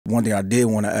one thing I did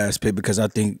want to ask, Pitt, because I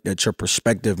think that your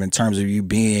perspective in terms of you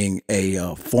being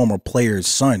a former player's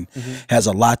son has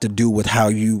a lot to do with how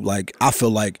you, like, I feel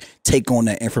like, take on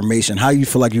that information. How you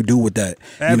feel like you do with that,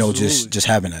 Absolutely. you know, just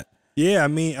having that. Yeah, I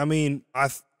mean,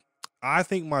 I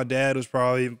think my dad was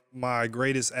probably my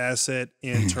greatest asset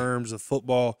in terms of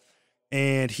football,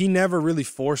 and he never really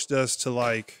forced us to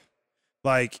like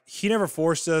he never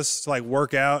forced us to like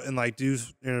work out and like do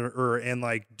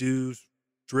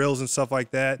drills and stuff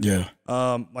like that. Yeah.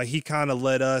 Like he kind of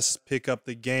let us pick up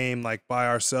the game like by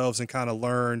ourselves and kind of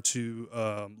learn to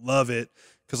love it.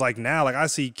 Cause like now, like I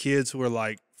see kids who are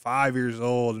like 5 years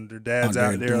old and their dad's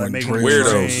out there like making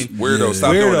weirdos.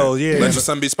 Stop doing that. Yeah. Let your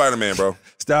son be Spider-Man, bro.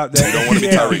 Stop that. You don't want to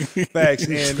be Tyreek. Facts.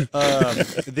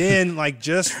 And then like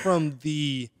just from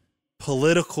the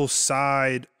political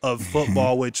side of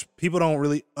football, which people don't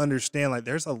really understand, like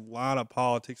there's a lot of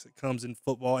politics that comes in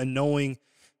football, and knowing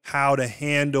how to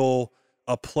handle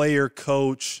a player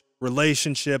coach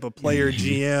relationship, a player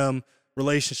GM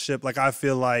relationship. Like I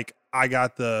feel like I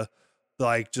got the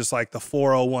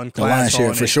 401 class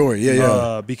on it, for sure.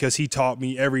 Yeah. Because he taught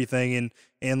me everything.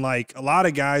 And like a lot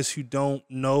of guys who don't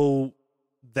know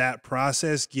that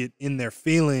process get in their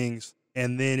feelings,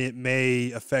 and then it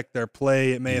may affect their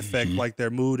play. It may affect like their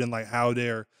mood and like how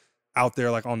they're out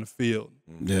there like on the field.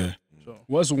 Yeah. So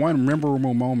What's one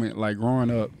memorable moment like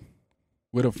growing up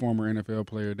with a former NFL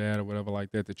player, dad or whatever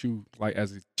like that you like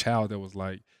as a child that was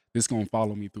like, this gonna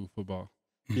follow me through football?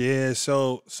 Yeah,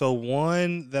 so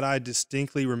one that I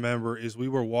distinctly remember is we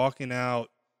were walking out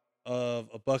of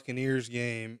a Buccaneers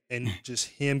game and just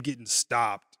him getting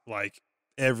stopped like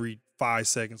every 5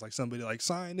 seconds, like somebody like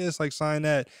sign this, like sign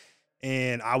that.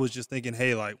 And I was just thinking,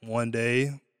 hey, like one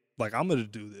day, like I'm gonna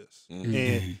do this.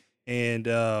 And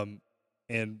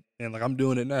like I'm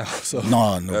doing it now. So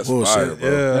No That's bullshit. fire, bro.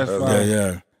 Yeah. That's fire.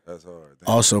 Yeah. That's hard.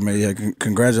 Also, man, yeah,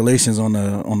 congratulations on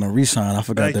the re-sign. I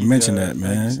forgot Thank to you, mention guys. that,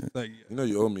 man. Thank you. You know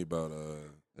you owe me about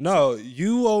No,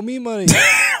 you owe me money.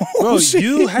 Oh, Bro, shit.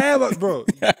 you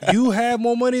have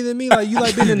more money than me. Like you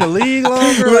like been in the league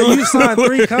longer. Like you signed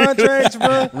 3 contracts,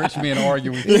 bro. Rich men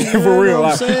arguing. For real,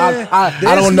 what I'm saying? I This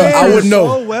don't know. man I is wouldn't know.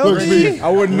 so wealthy. I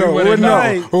wouldn't know. We wouldn't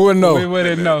know. Who would know? We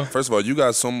wouldn't know. First of all, you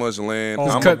got so much land. Oh,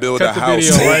 I'm cut- gonna build cut a the house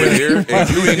video, over right? here, and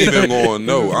you ain't even gonna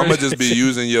know. I'm gonna just be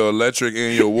using your electric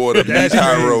and your water, me,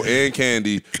 Cairo, and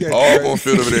Candy, all gonna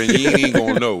fit over there, and you ain't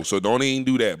gonna know. So don't even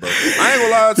do that, bro. I ain't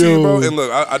gonna lie to you, bro. And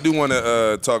look, I do want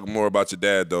to talk more about your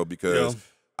dad though, because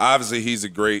obviously he's a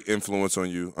great influence on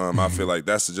you. I feel like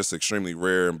that's just extremely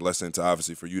rare and blessing to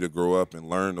obviously for you to grow up and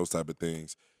learn those type of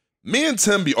things. Me and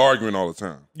Tim be arguing all the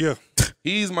time. Yeah.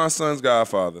 He's my son's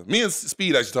godfather. Me and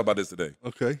Speed actually talked about this today.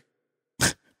 Okay.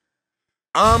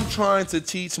 I'm trying to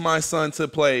teach my son to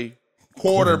play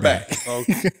quarterback.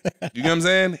 Okay. You know what I'm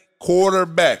saying?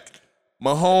 Quarterback.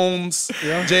 Mahomes,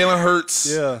 Jalen Hurts.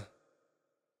 Yeah.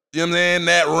 You know what I'm saying?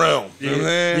 That realm. You know what I'm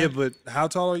saying? Yeah, but how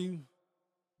tall are you?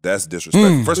 That's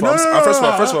disrespectful. First of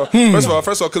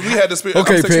all, because we had the spirit.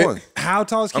 Okay, I'm 6'1". How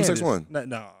tall is I'm Candace? 6'1".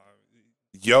 No.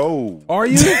 Yo. Are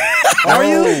you? Are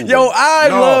you? Yo, I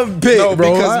love Pitt, no,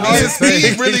 bro. because me and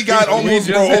Steve really got almost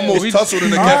tussled in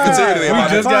the cafeteria today. We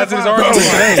about just it. got to this argument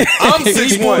today. I'm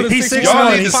 6'1". He's 6'1". Y'all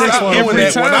need He's to stop 6'1". doing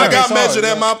that. When I got measured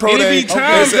at my pro It day, be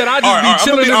times that I just be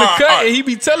chilling in the cut and he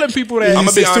be telling people that. I'm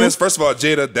gonna be 6'2"? honest. First of all,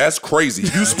 Jada, that's crazy.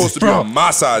 You supposed to be on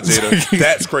my side, Jada.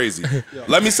 That's crazy.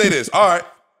 Let me say this. All right,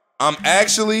 I'm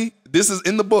actually. This is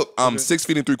in the book. I'm 6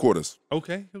 feet and 3/4.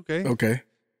 Okay. Okay.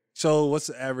 So what's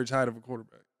the average height of a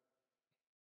quarterback?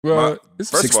 Well,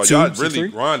 First of all, 6'2", y'all really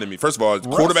 6'3"? grinding me. First of all,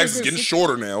 quarterbacks is getting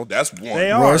shorter now. That's one.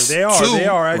 They are. Russ. They are. Two, They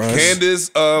are. Actually. Candace's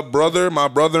brother, my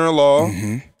brother-in-law,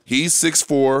 he's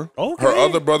 6'4". Okay. Her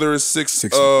other brother is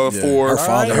 6'4".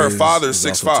 Yeah, Her father's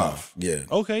is also 6'5". tall. Yeah.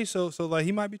 Okay. So like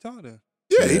he might be tall then.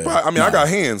 Yeah, he probably. I mean, I got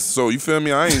hands, so you feel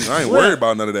me? I ain't worried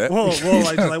about none of that. Well,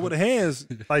 like with the hands,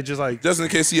 like just like. Just in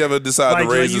case he ever decide Like,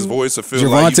 to raise like his you- voice or feel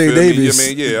Javante like you feel Davis me.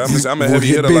 I mean, yeah, I'm a will heavy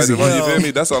get hitter like busy. that. You feel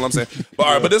me? That's all I'm saying. But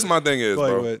all right, but this is my thing is,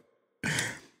 bro. Wait.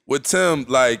 With Tim,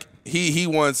 like he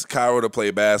wants Cairo to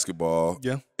play basketball.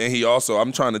 Yeah. And he also,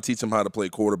 I'm trying to teach him how to play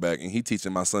quarterback, and he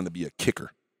teaching my son to be a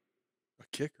kicker. A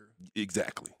kicker.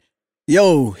 Exactly.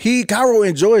 Yo, Cairo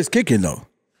enjoys kicking though.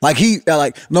 Like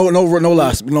no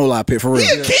lie, Pitt, for real.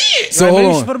 He a kid. So Like, maybe hold you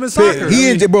on, should put him in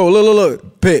Pitt, soccer. bro,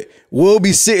 look, Pitt. We'll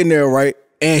be sitting there, right,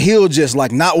 and he'll just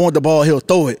like not want the ball. He'll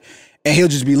throw it, and he'll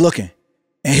just be looking,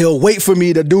 and he'll wait for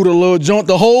me to do the little jump,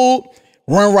 the hold,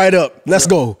 run right up. Let's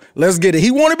go, let's get it.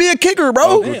 He want to be a kicker,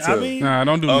 bro. Yeah, I mean, Nah,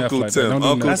 don't do Uncle nothing like Tim. that. Don't do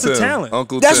Uncle That's nothing. a Tim. talent.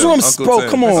 Uncle That's Tim. what I'm, Uncle bro. Tim.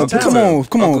 Come on, Uncle come Tim. on,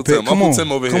 Uncle Pitt, Tim. come Uncle on,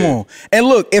 Tim over come here. on. And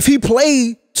look, if he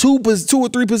play two or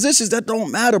three positions that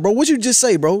don't matter, bro. What you just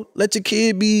say, bro? Let your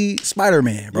kid be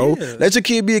Spider-Man, bro. Yeah. Let your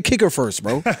kid be a kicker first,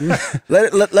 bro.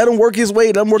 let him work his way.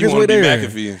 Let him work his way there.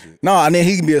 McAfee and shit. No, and then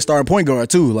he can be a starting point guard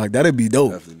too. Like that'd be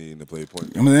dope. Definitely needing to play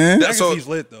point. You know what I'm saying? That's so. He's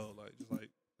lit though.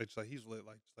 Like he's lit.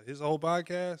 Like his whole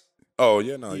podcast. Oh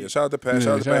yeah, no, yeah. Shout out to Pat. Yeah,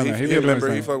 Shout out to Pat. He a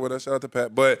member. He fuck with us. Shout out to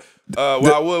Pat. But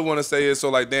what I would want to say is, so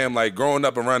like, damn, like growing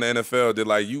up around the NFL, did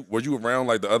like were you around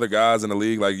like the other guys in the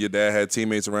league? Like your dad had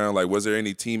teammates around. Like, was there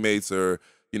any teammates or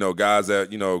guys that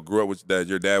grew up with that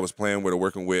your dad was playing with or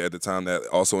working with at the time that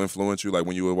also influenced you, like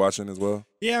when you were watching as well?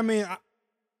 Yeah, I mean,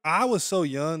 I was so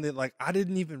young that like I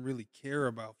didn't even really care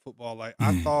about football. Like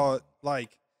I thought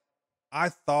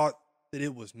that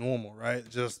it was normal, right?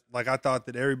 Just like I thought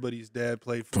that everybody's dad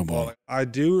played football. Like, I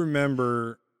do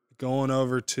remember going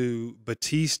over to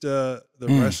Batista, the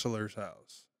wrestler's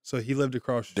house. So he lived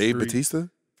across the Dave street Batista?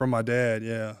 from my dad,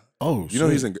 yeah. Oh, you know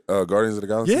he's in Guardians of the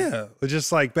Galaxy? Yeah,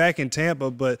 just like back in Tampa.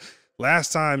 But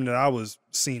last time that I was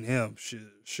seeing him,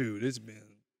 shoot, it's been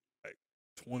like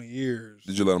 20 years.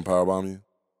 Did you let him powerbomb you?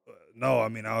 No, I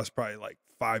mean, I was probably like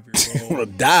 5 years I old.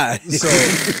 want to die.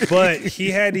 So, but he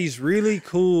had these really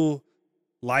cool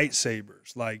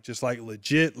lightsabers, like just like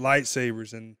legit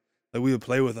lightsabers, and like we would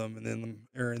play with them.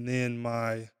 And then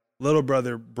my little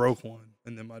brother broke one,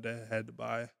 and then my dad had to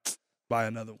buy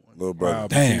another one. Little brother. Wow,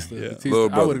 Damn. Batista, Yeah. Batista, Little I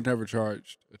brother. would have never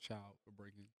charged a child for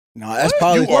breaking. No, that's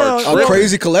probably You are a tripping.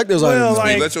 crazy collector's Well, item.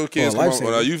 like- Let your kids Well, come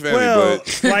on. Well, you family, Well,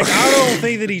 but like I don't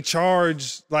think that he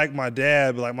charged like my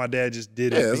dad, but like my dad just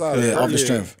did it. Yeah, it's all because- right. off the Yeah.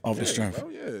 strength. Off the strength. Oh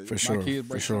yeah. For sure. My kids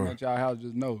For break sure. something at y'all house,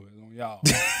 just know it's on y'all.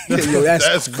 Yo,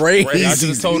 that's crazy. I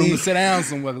just told them to sit down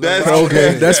somewhere. That's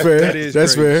Okay, that's fair. That is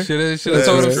That's fair. Should have That's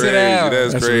told them to crazy. sit down.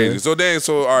 That's That's crazy. right. So then,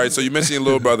 all right. So you mentioned your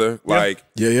little brother. Like,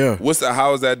 Yeah.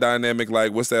 how is that dynamic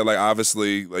like? What's that like?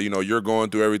 Obviously, like, you're going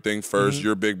through everything 1st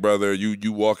Your big brother,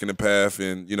 you walking the path,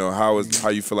 and how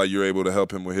you feel like you're able to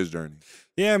help him with his journey.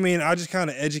 Yeah, I mean, I just kind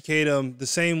of educate him the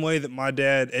same way that my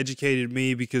dad educated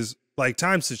me, because like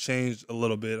times have changed a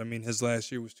little bit. I mean, his last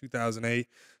year was 2008.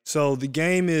 So the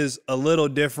game is a little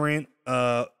different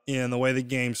in the way the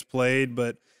game's played,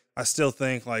 but I still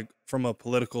think like from a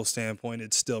political standpoint,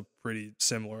 it's still pretty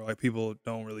similar. Like people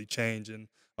don't really change. And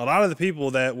a lot of the people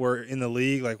that were in the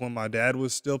league, like when my dad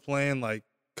was still playing, like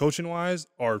coaching wise,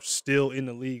 are still in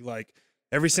the league. Like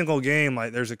every single game,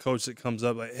 like there's a coach that comes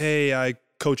up like, hey, I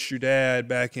coached your dad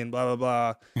back in blah,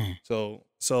 blah, blah.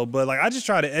 So, but like I just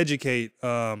try to educate,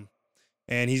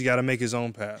 and he's got to make his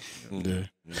own path. Yeah.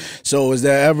 So is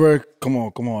there ever? Come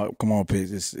on,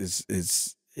 Pigs.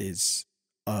 It's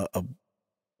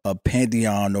a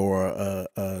pantheon or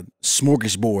a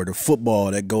smorgasbord of football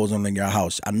that goes on in your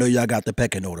house. I know y'all got the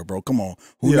pecking order, bro. Come on,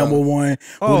 who number one?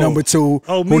 Who number two?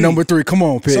 Oh, who me. number three? Come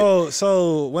on, Pig.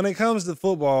 So when it comes to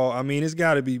football, I mean, it's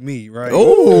got to be me, right?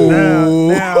 Oh,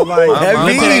 now, like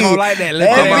heavy. Don't like that. Let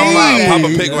Papa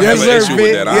that Pig gonna Yes, have an sir, issue Pig.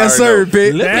 with that. I Yes, already sir, know.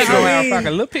 Pig. Little pick I come out. mean- Like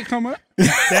a little pick come up.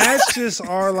 that's just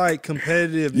our like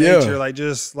competitive Yeah. nature. Like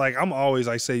just like I'm always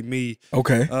like say me.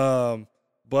 Okay.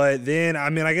 But then I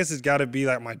mean I guess it's got to be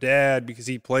like my dad, because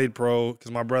he played pro,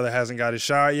 because my brother hasn't got his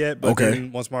shot yet. But Okay.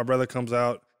 then once my brother comes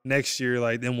out next year,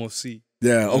 like then we'll see.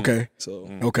 Yeah. Okay. So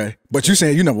Okay. But you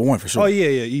saying you number one for sure? oh yeah,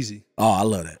 easy. Oh, I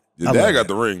love that. Your I dad love got that.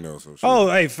 the ring though. So Oh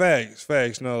hey,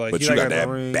 facts. No, like but he you like got that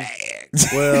the ring. bag.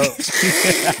 Well,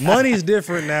 money's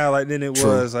different now like than it True.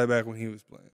 was like back when he was playing.